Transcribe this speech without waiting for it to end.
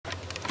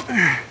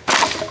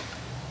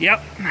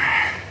Yep.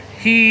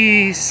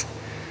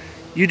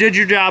 You did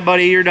your job,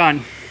 buddy. You're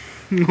done.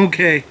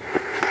 Okay.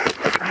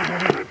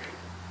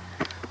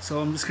 So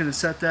I'm just gonna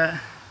set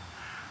that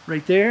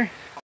right there.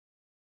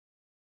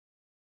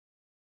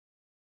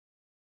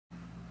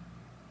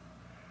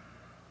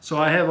 So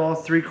I have all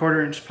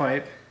 3/4 inch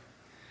pipe.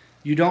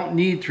 You don't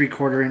need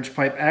 3/4 inch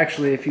pipe.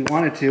 Actually, if you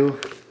wanted to,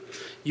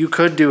 you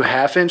could do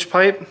 1/2 inch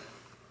pipe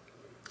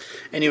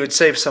and you would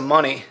save some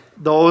money.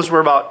 Those were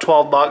about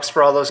 12 bucks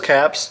for all those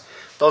caps.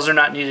 Those are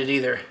not needed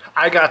either.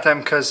 I got them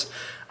because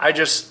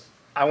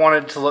I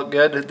wanted it to look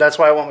good. That's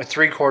why I went with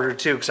 3/4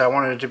 too, because I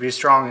wanted it to be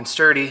strong and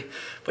sturdy.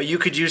 But you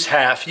could use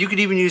 1/2. You could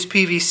even use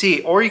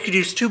PVC, or you could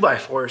use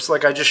 2x4s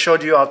like I just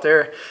showed you out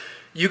there.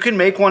 You can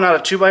make one out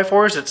of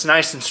 2x4s. It's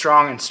nice and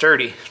strong and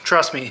sturdy.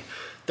 Trust me.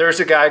 There's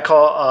a guy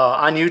called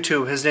on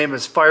YouTube. His name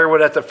is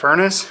Firewood at the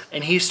Furnace,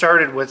 and he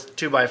started with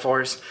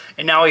 2x4s,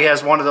 and now he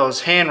has one of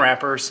those hand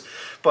wrappers.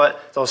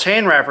 But those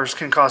hand wrappers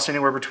can cost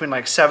anywhere between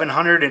like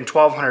 $700 and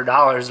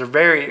 $1,200. They're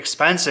very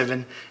expensive,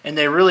 and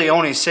they really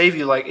only save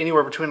you like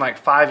anywhere between like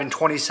 5 and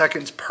 20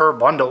 seconds per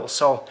bundle.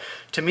 So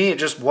to me, it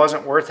just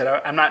wasn't worth it.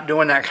 I'm not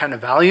doing that kind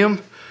of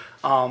volume.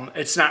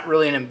 It's not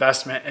really an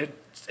investment.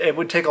 It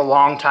would take a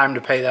long time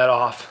to pay that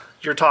off.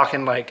 You're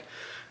talking like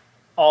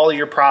all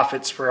your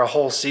profits for a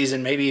whole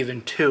season, maybe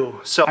even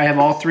 2. So I have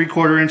all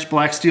 3/4 inch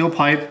black steel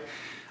pipe.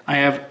 I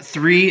have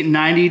 3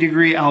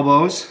 90-degree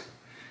elbows.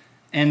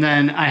 And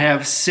then I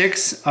have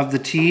 6 of the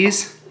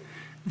T's.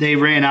 They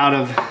ran out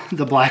of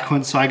the black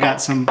ones, so I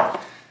got some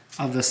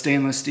of the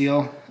stainless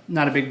steel.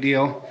 Not a big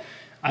deal.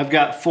 I've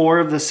got 4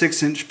 of the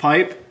 6-inch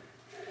pipe.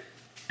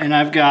 And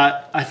I've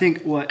got, I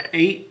think, what,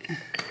 8,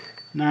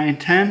 9,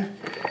 10?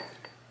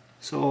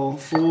 So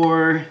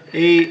 4,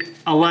 8,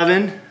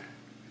 11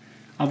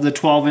 of the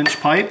 12-inch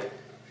pipe.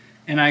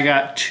 And I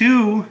got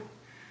 2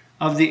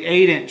 of the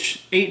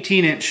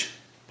 18-inch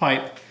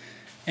pipe.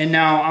 And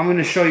now I'm going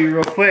to show you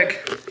real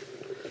quick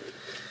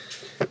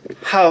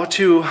how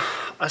to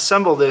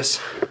assemble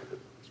this.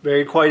 It's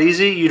very quite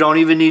easy. You don't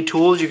even need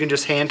tools. You can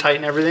just hand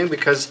tighten everything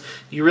because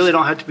you really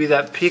don't have to be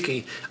that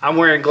picky. I'm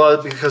wearing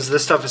gloves because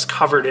this stuff is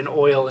covered in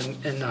oil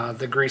and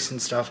the grease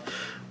and stuff.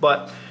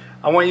 But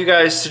I want you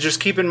guys to just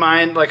keep in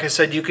mind, like I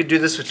said, you could do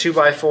this with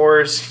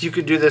 2x4s. You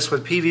could do this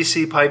with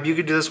PVC pipe. You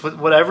could do this with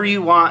whatever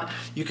you want.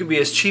 You can be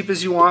as cheap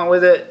as you want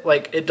with it.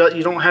 Like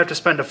you don't have to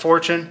spend a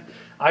fortune.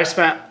 I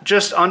spent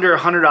just under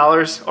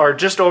 $100, or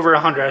just over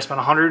 $100. I spent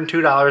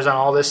 $102 on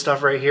all this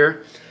stuff right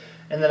here.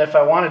 And then if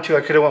I wanted to,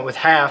 I could have went with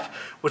 1/2,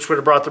 which would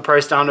have brought the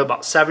price down to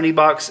about 70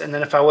 bucks. And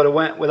then if I would have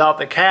went without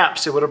the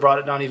caps, it would have brought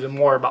it down even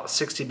more, about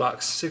 60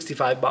 bucks,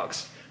 65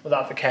 bucks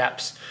without the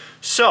caps.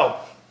 So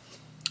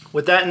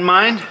with that in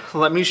mind,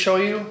 let me show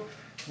you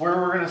where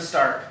we're gonna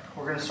start.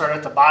 We're gonna start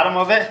at the bottom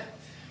of it.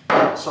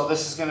 So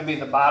this is gonna be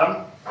the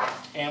bottom,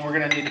 and we're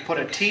gonna need to put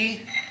a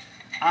T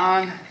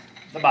on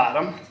the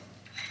bottom.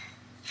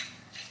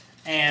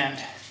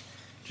 And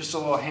just a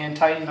little hand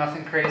tighten,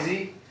 nothing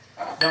crazy.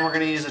 Then we're going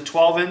to use a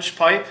 12-inch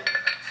pipe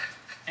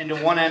into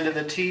one end of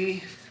the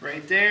T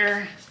right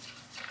there.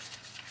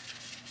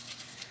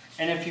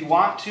 And if you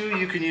want to,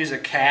 you can use a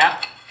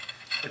cap,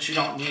 but you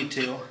don't need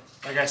to.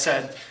 Like I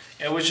said,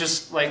 it was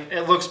just like,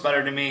 it looks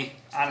better to me.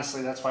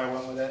 Honestly, that's why I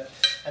went with it.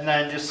 And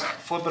then just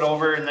flip it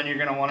over, and then you're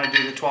going to want to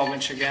do the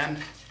 12-inch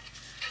again.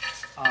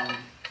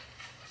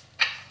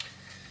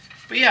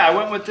 But yeah, I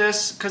went with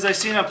this because I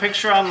seen a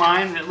picture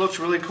online and it looked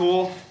really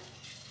cool.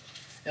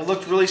 It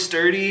looked really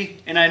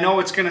sturdy, and I know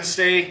it's going to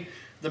stay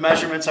the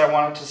measurements I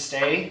want it to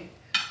stay.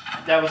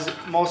 That was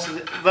most of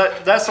it.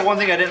 That's the one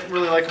thing I didn't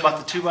really like about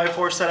the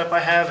 2x4 setup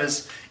I have,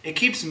 is it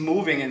keeps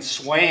moving and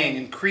swaying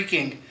and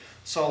creaking.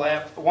 So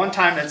at one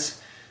time it's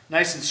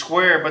nice and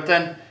square, but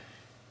then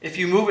if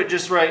you move it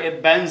just right,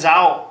 it bends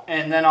out,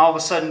 and then all of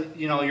a sudden,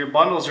 you know, your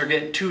bundles are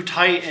getting too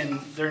tight and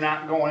they're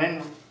not going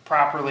in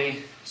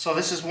properly. So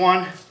this is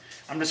one.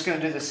 I'm just going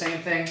to do the same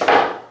thing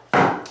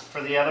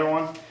for the other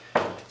one.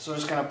 So I'm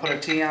just going to put a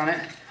T on it.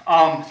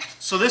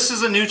 So this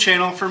is a new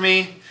channel for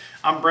me.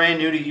 I'm brand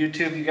new to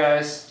YouTube, you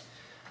guys.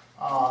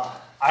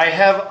 I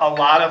have a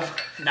lot of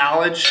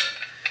knowledge,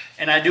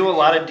 and I do a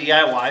lot of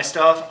DIY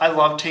stuff. I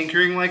love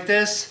tinkering like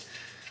this.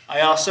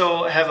 I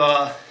also have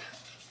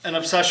an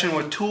obsession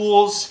with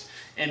tools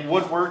and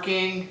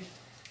woodworking,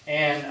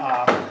 and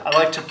I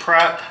like to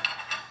prep.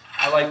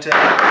 I like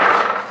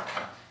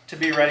to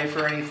be ready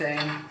for anything.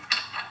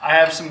 I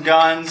have some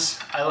guns.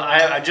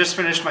 I just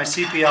finished my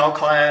CPL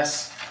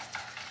class.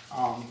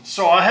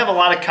 So I have a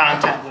lot of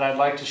content that I'd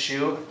like to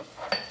shoot.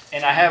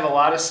 And I have a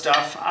lot of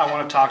stuff I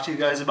want to talk to you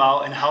guys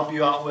about and help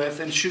you out with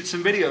and shoot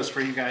some videos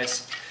for you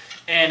guys.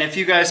 And if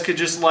you guys could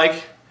just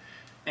like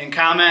and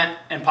comment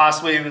and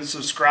possibly even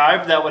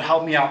subscribe, that would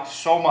help me out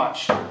so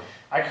much.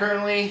 I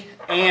currently,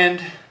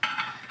 and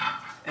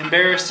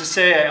embarrassed to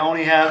say, I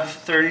only have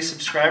 30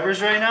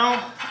 subscribers right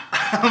now.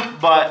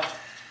 But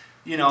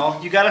you know,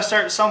 you got to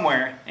start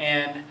somewhere,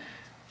 and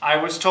I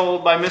was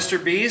told by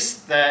Mr.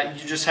 Beast that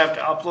you just have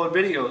to upload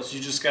videos. You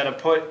just got to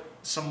put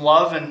some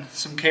love and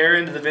some care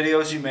into the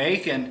videos you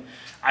make. And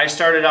I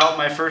started out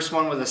my first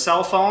one with a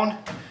cell phone,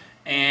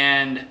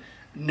 and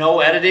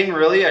no editing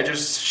really. I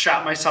just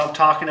shot myself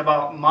talking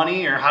about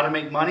money or how to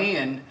make money,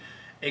 and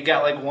it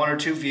got like 1 or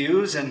 2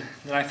 views. And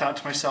then I thought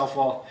to myself,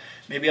 well,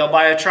 maybe I'll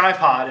buy a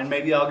tripod, and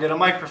maybe I'll get a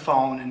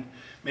microphone, and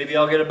maybe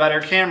I'll get a better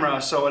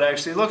camera so it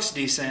actually looks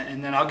decent,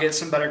 and then I'll get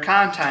some better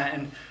content.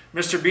 And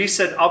Mr. Beast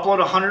said upload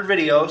 100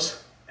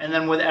 videos, and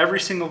then with every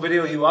single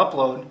video you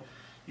upload,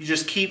 you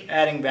just keep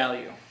adding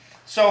value.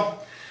 So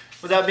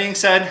with that being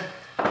said,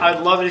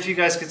 I'd love it if you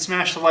guys could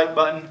smash the like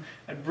button.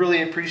 I'd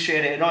really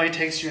appreciate it. It only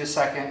takes you a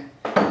second.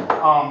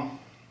 And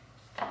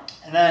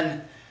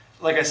then,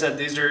 like I said,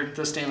 these are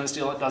the stainless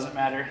steel. It doesn't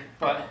matter.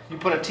 But you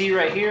put a T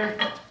right here.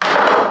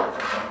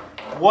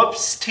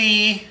 Whoops,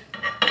 T.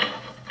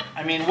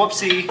 I mean,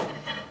 whoopsie.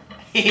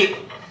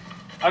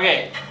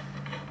 Okay.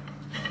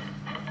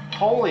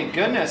 Holy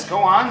goodness, go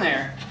on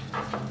there.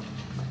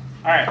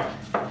 All right.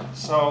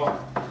 So,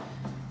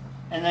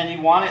 and then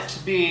you want it to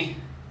be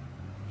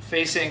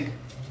facing,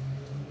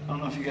 I don't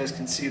know if you guys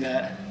can see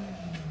that,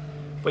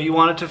 but you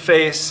want it to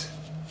face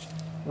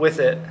with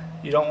it.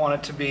 You don't want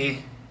it to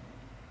be,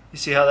 you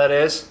see how that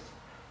is?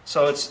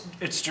 So it's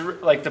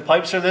like the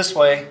pipes are this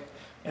way,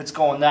 it's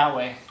going that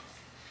way.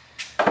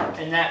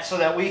 And that, so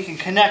that we can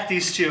connect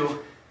these two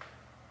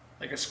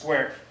like a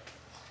square.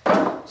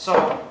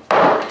 So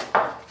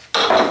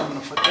I'm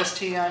gonna put this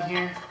T on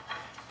here.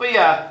 But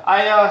yeah,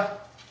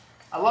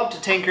 I love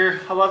to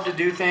tinker, I love to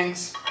do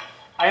things.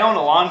 I own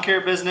a lawn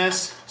care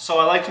business, so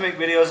I like to make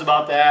videos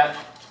about that.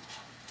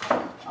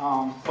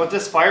 But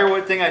this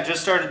firewood thing I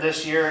just started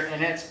this year,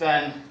 and it's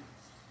been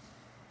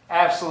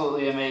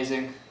absolutely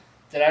amazing.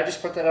 Did I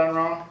just put that on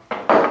wrong?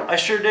 I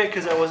sure did,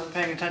 because I wasn't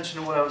paying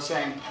attention to what I was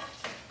saying,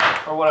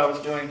 or what I was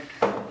doing.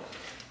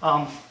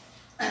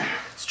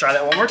 Let's try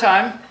that one more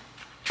time.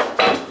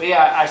 But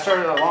yeah, I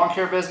started a lawn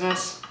care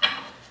business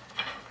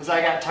because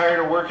I got tired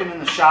of working in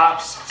the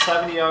shops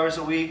 70 hours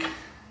a week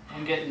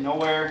and getting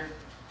nowhere.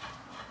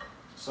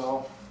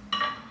 So,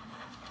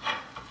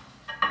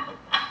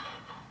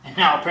 and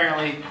now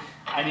apparently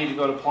I need to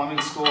go to plumbing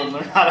school and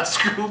learn how to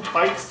screw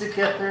pipes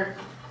together.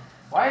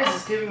 Why is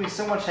this giving me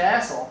so much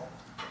hassle?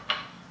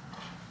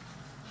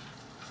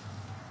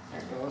 There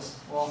it goes.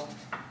 Well,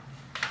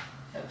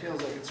 that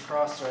feels like it's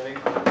cross-threading.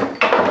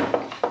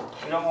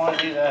 We don't want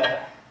to do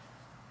that.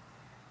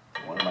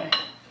 What am I?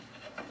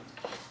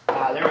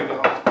 Ah, there we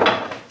go.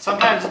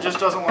 Sometimes it just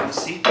doesn't want to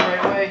seat the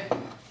right way.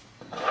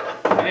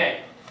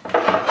 Okay.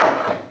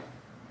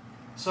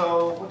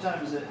 So, what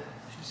time is it?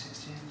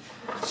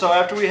 2:16. So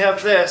after we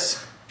have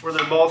this, where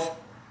they're both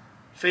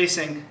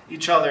facing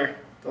each other,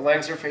 the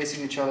legs are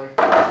facing each other,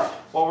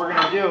 what we're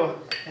going to do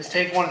is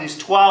take one of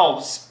these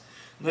 12s.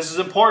 This is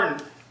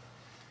important.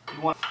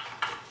 You want...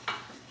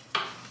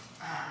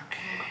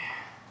 Okay.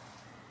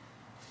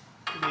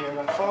 The air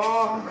gonna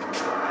fall.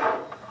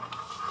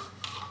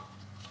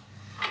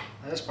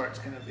 This part's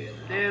going to be a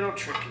little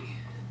tricky.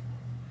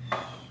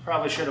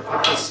 Probably should have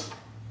put this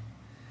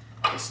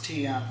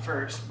T on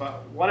first,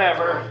 but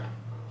whatever.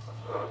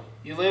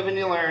 You live and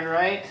you learn,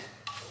 right?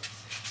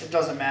 It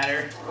doesn't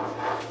matter.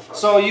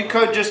 So you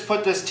could just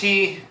put this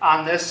T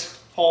on this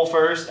hole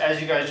first,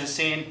 as you guys just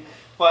seen,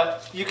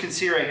 but you can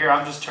see right here,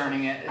 I'm just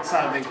turning it. It's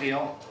not a big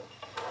deal.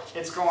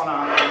 It's going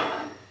on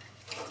there.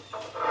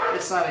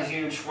 It's not a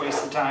huge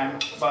waste of time,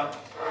 but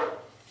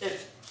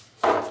if...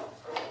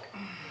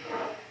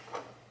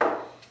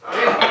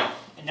 Okay.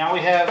 And now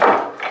we have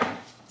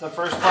the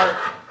first part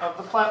of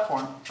the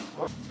platform.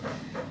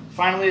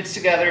 Finally, it's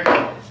together.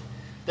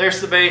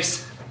 There's the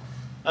base.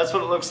 That's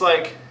what it looks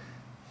like.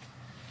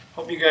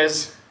 Hope you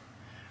guys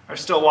are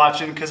still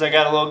watching because I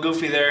got a little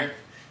goofy there.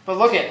 But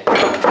look at,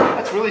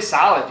 that's really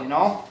solid, you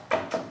know?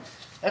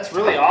 That's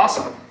really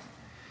awesome.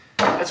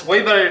 That's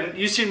way better than,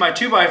 you've seen my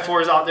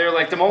 2x4s out there,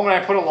 like the moment I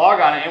put a log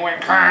on it, it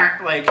went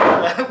like,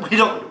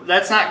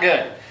 that's not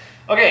good.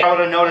 Okay, I would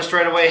have noticed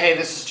right away, hey,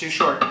 this is too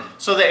short.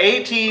 So the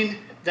 18,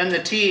 then the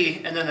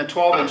T, and then the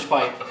 12-inch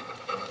pipe.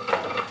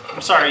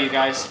 I'm sorry, you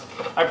guys.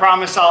 I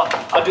promise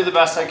I'll do the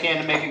best I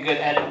can to make a good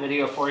edit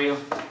video for you.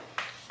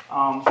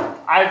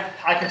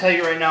 I can tell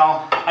you right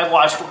now, I've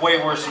watched way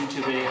worse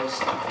YouTube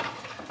videos.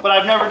 But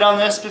I've never done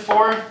this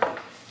before.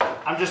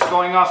 I'm just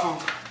going off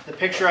of the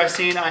picture I've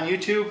seen on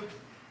YouTube.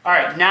 All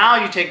right, now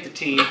you take the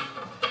T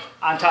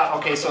on top.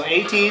 Okay, so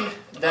 18,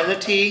 then the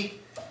T,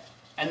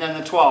 and then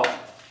the 12.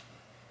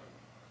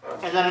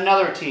 And then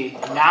another T.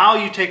 Now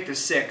you take the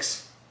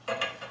 6,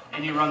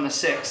 and you run the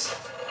 6.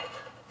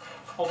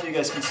 Hopefully you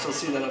guys can still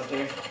see that up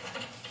there.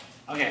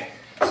 Okay,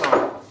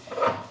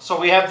 so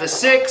we have the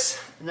 6,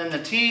 and then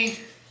the T,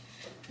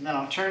 and then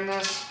I'll turn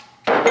this.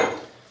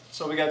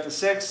 So we got the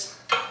 6.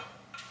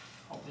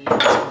 Hopefully you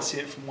guys can see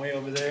it from way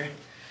over there.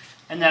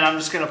 And then I'm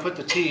just going to put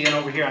the T in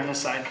over here on this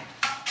side.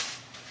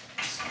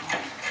 So,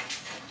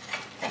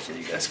 hopefully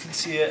you guys can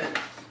see it.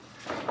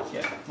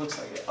 Yeah, looks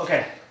like it.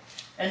 Okay,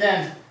 and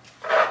then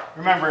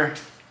remember,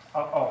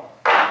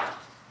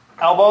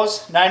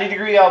 elbows,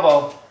 90-degree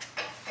elbow.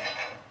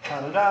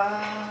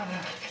 Da-da-da.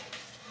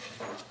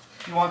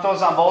 You want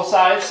those on both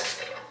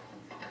sides.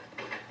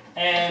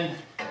 And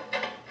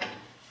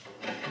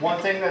One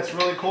thing that's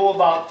really cool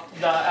about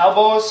the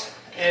elbows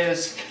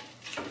is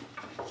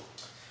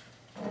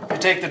you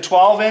take the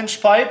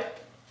 12-inch pipe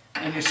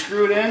and you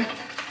screw it in.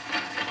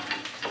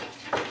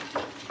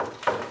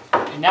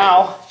 And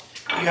now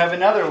you have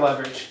another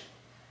leverage.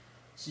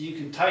 So you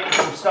can tighten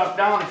some stuff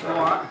down if you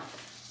want.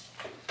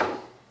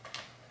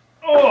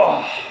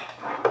 Oh,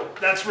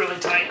 that's really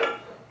tight.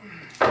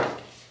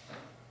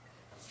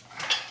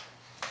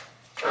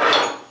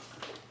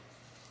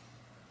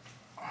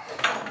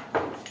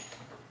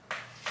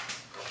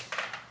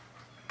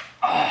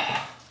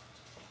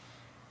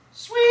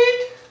 Sweet.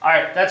 All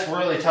right, that's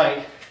really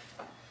tight.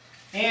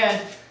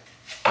 And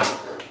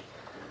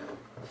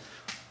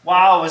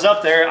while I was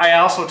up there, I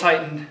also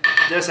tightened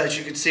this, as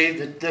you can see,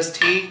 this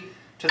T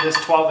to this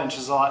 12 inch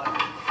is a lot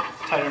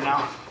tighter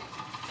now.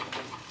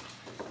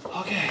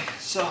 Okay,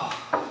 so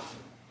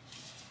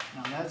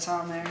now that's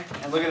on there,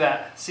 and look at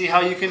that. See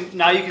how you can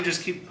now you can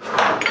just keep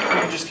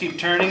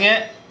turning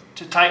it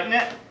to tighten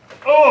it.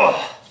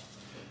 Oh,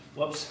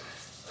 whoops.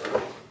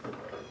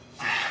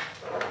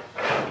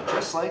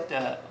 Just like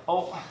that.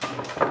 Oh,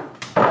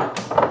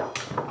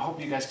 I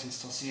hope you guys can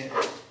still see it.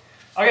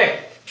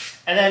 Okay,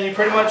 and then you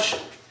pretty much,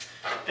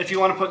 if you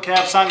want to put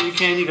caps on it, you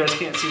can. You guys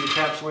can't see the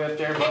caps way up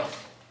there, but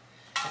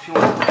if you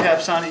want to put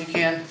caps on it, you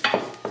can.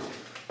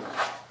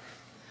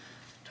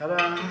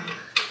 Ta-da!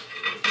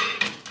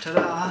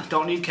 Ta-da!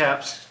 Don't need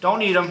caps. Don't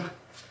need them.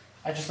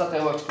 I just thought they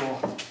looked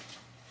cool.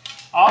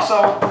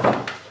 Also,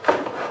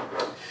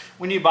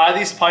 when you buy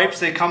these pipes,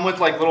 they come with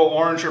like little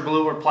orange or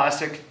blue or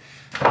plastic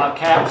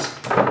caps.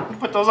 You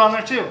put those on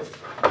there too.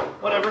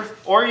 Whatever.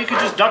 Or you could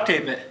just duct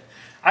tape it.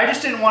 I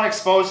just didn't want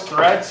exposed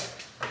threads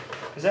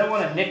because I didn't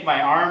want to nick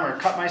my arm or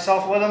cut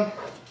myself with them.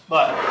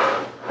 But,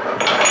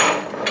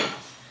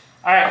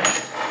 alright,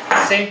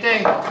 same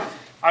thing.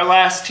 Our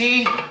last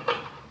T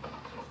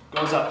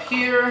goes up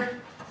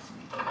here.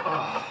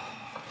 Oh.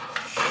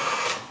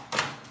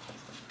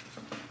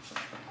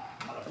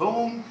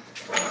 Boom.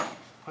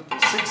 Put the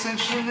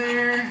 6-inch in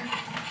there.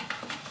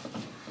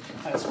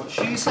 That's what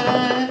she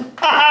said.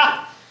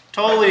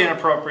 Totally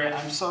inappropriate.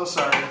 I'm so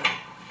sorry.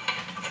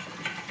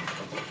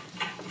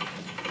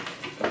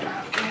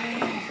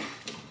 Okay.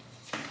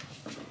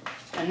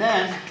 And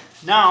then,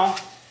 now,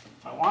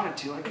 if I wanted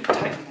to, I could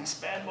tighten this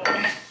bad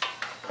boy.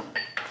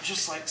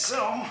 Just like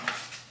so.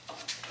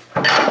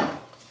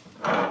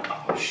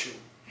 Oh, shoot.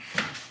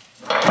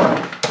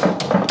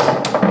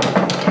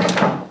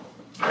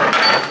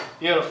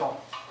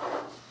 Beautiful.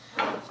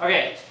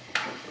 Okay.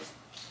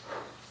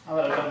 Now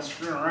that I've done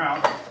screwing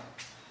around.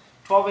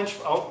 12-inch,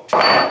 oh,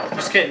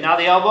 just kidding. Now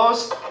the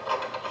elbows,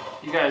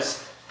 you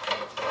guys,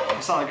 I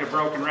sound like a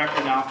broken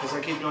record now because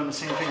I keep doing the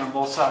same thing on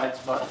both sides,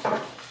 but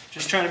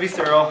just trying to be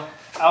thorough.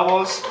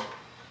 Elbows.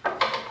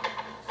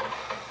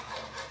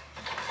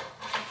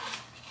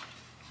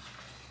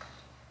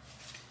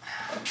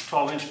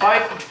 "12-inch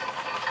pipe.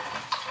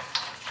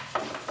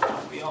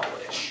 We all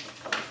wish.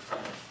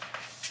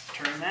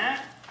 Turn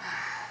that.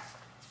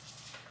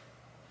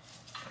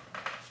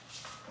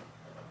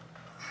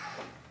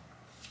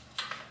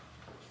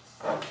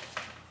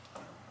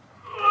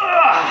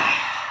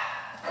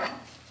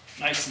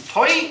 Nice and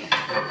tight.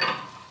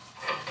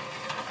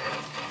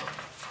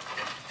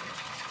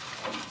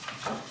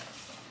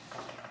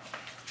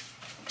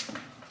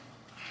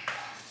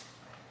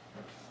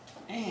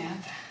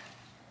 And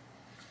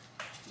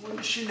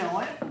wouldn't you know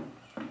it?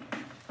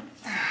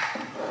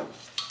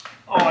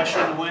 Oh, I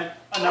shouldn't have went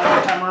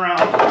another time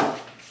around.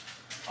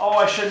 Oh,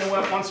 I shouldn't have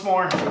went once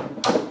more.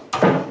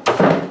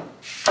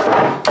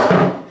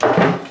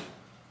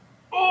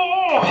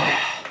 Oh,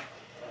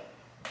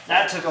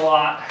 that took a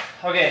lot.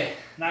 Okay,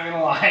 not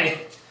gonna lie.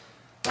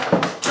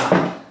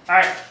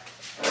 Alright,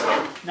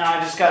 now I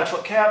just gotta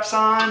put caps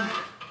on.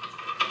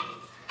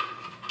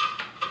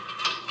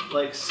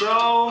 Like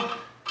so.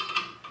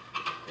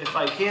 If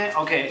I can't,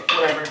 okay,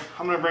 whatever.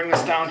 I'm gonna bring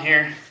this down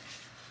here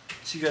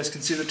so you guys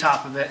can see the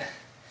top of it.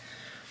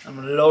 I'm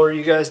gonna lower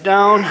you guys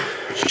down.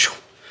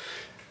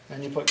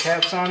 Then you put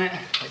caps on it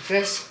like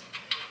this.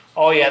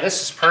 Oh yeah,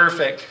 this is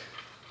perfect.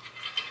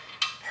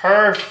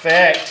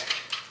 Perfect.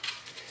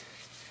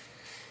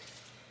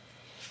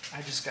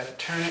 I just gotta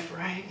turn it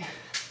right.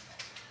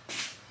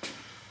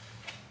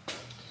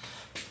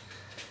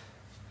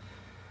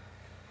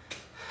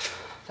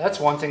 That's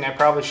one thing I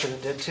probably should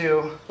have did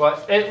too,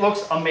 but it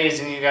looks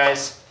amazing, you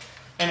guys.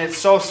 And it's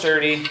so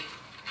sturdy.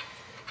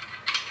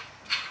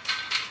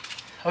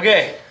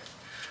 Okay,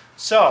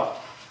 so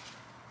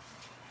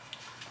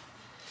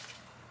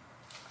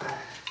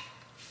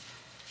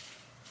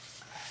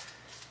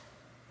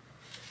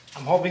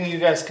I'm hoping you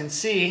guys can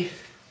see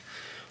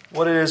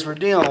what it is we're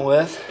dealing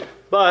with,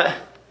 but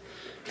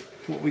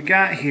what we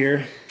got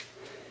here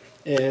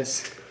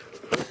is,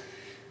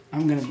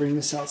 I'm gonna bring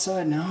this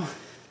outside now.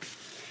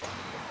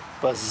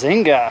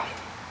 Bazinga!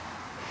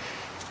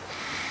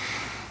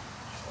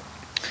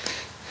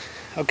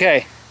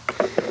 Okay.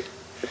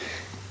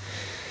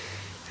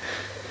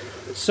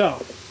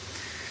 So,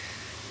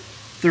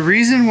 the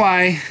reason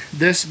why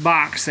this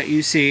box that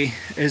you see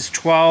is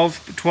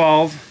 12,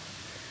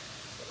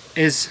 12,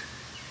 is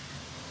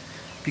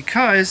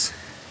because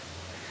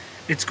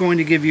it's going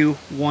to give you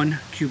 1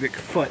 cubic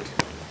foot.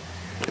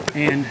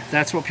 And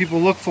that's what people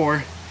look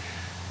for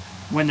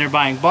when they're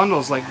buying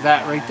bundles like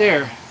that right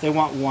there. They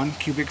want 1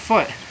 cubic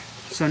foot.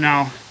 So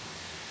now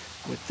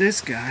with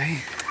this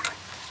guy,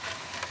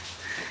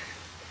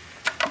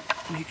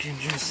 we can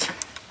just,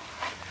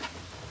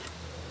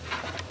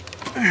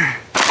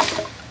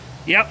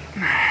 yep,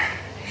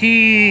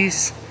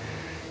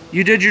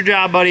 you did your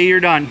job, buddy, you're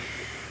done.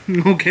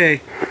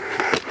 Okay.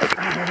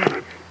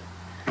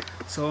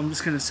 So I'm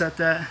just gonna set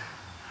that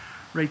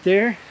right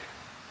there.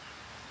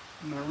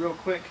 I'm gonna real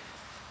quick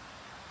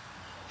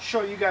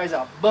show you guys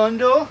a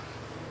bundle.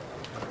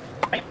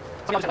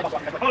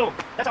 Oh,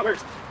 that's how it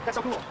works. That's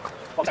so cool. And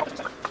I got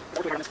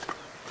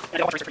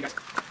one for you guys.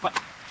 But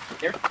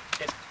there is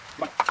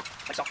one,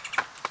 like so. I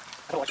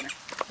put a light in there.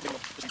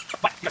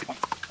 But you got the point.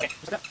 Okay,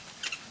 just like that.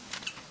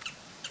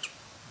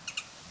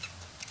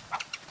 Wow.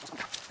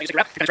 I use a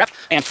wrap, you're gonna wrap,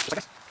 and just like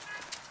this.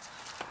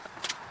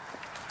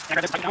 And I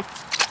grab this, tighten it down.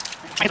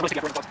 I hit the place to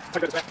get rid of the plugs. So I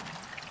go this way.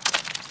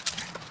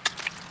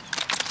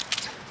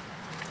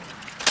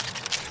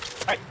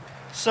 Alright,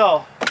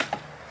 so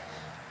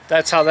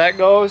that's how that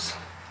goes.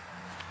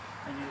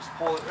 And you just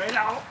pull it right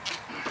out.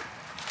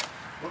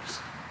 Whoops.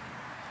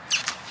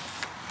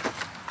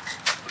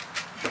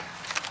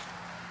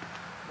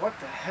 What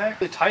the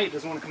heck? It's tight, it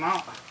doesn't want to come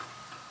out.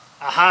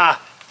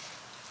 Aha!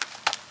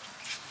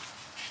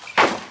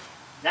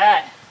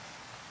 That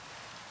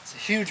is a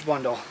huge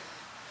bundle.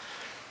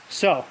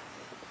 So,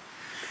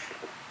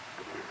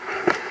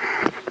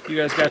 you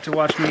guys got to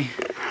watch me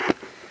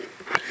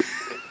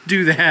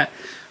do that.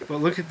 But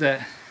look at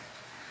that.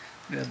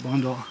 That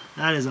bundle.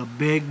 That is a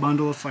big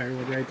bundle of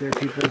firewood right there,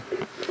 people.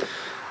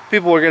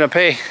 People are gonna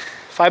pay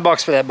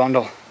 $5 for that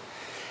bundle.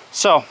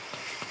 So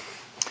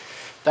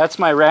that's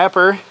my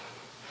wrapper.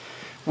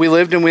 We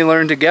lived and we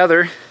learned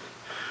together.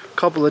 A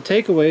couple of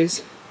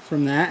takeaways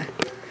from that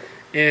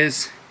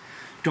is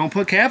don't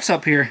put caps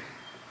up here.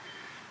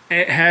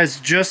 It has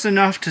just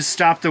enough to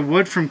stop the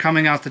wood from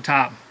coming out the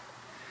top,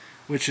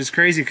 which is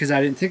crazy because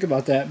I didn't think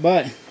about that.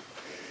 But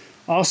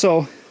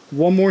also,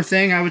 one more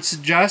thing I would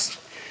suggest,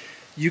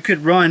 you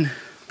could run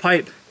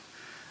pipe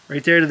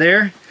right there to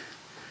there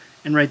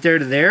and right there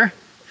to there,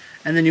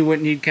 and then you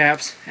wouldn't need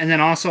caps. And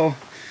then also,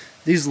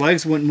 these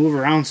legs wouldn't move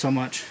around so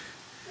much.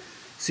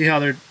 See how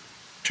they're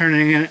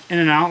turning in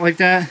and out like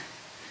that?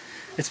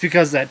 It's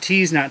because that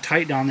T's not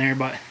tight down there,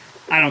 but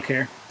I don't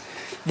care.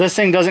 This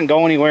thing doesn't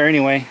go anywhere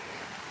anyway.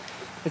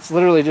 It's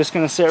literally just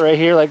gonna sit right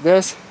here like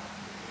this.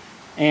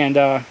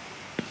 And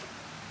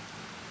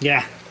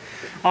yeah.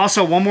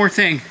 Also, one more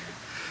thing.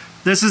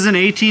 This is an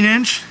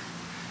 18-inch,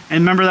 and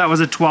remember that was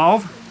a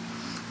 12.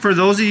 For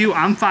those of you,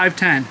 I'm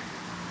 5'10".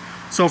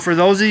 So for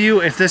those of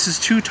you, if this is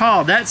too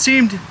tall, that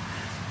seemed,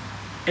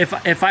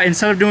 if I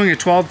instead of doing a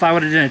 12, if I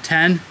would have done a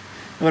 10, it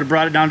would have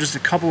brought it down just a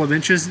couple of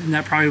inches, and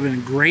that probably would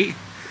have been great.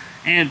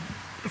 And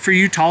for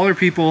you taller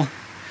people,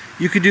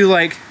 you could do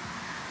like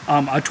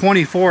a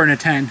 24 and a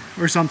 10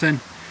 or something,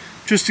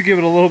 just to give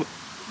it a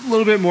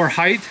little bit more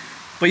height.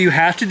 But you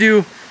have to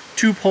do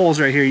 2 poles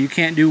right here. You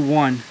can't do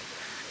one.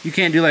 You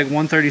can't do like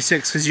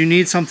 136 because you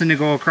need something to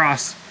go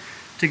across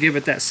to give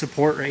it that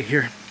support right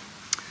here.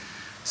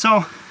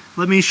 So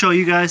let me show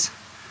you guys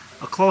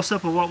a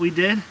close-up of what we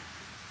did.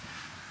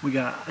 We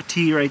got a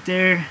T right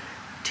there,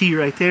 T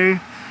right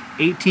there,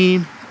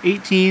 18,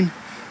 18,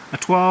 a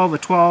 12, a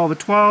 12, a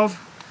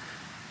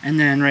 12, and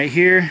then right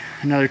here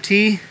another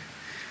T,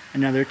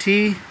 and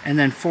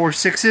then 4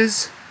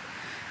 6s,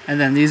 and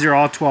then these are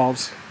all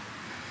 12s.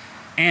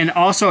 And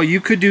also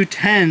you could do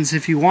 10s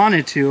if you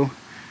wanted to,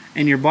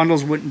 and your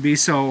bundles wouldn't be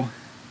so,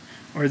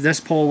 or this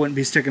pole wouldn't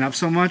be sticking up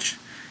so much,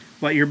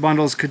 but your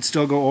bundles could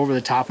still go over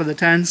the top of the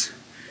 10s,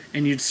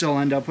 and you'd still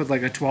end up with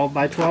like a 12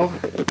 by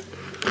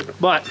 12.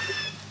 But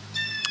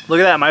look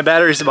at that, my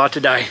battery's about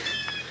to die.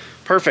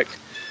 Perfect.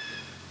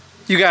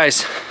 You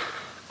guys,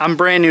 I'm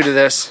brand new to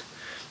this.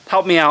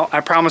 Help me out.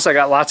 I promise I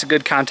got lots of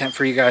good content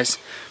for you guys.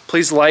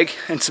 Please like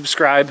and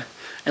subscribe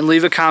and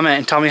leave a comment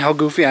and tell me how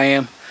goofy I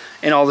am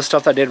and all the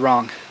stuff I did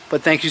wrong.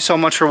 But thank you so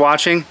much for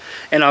watching,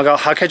 and I'll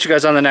catch you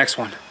guys on the next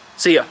one.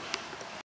 See ya.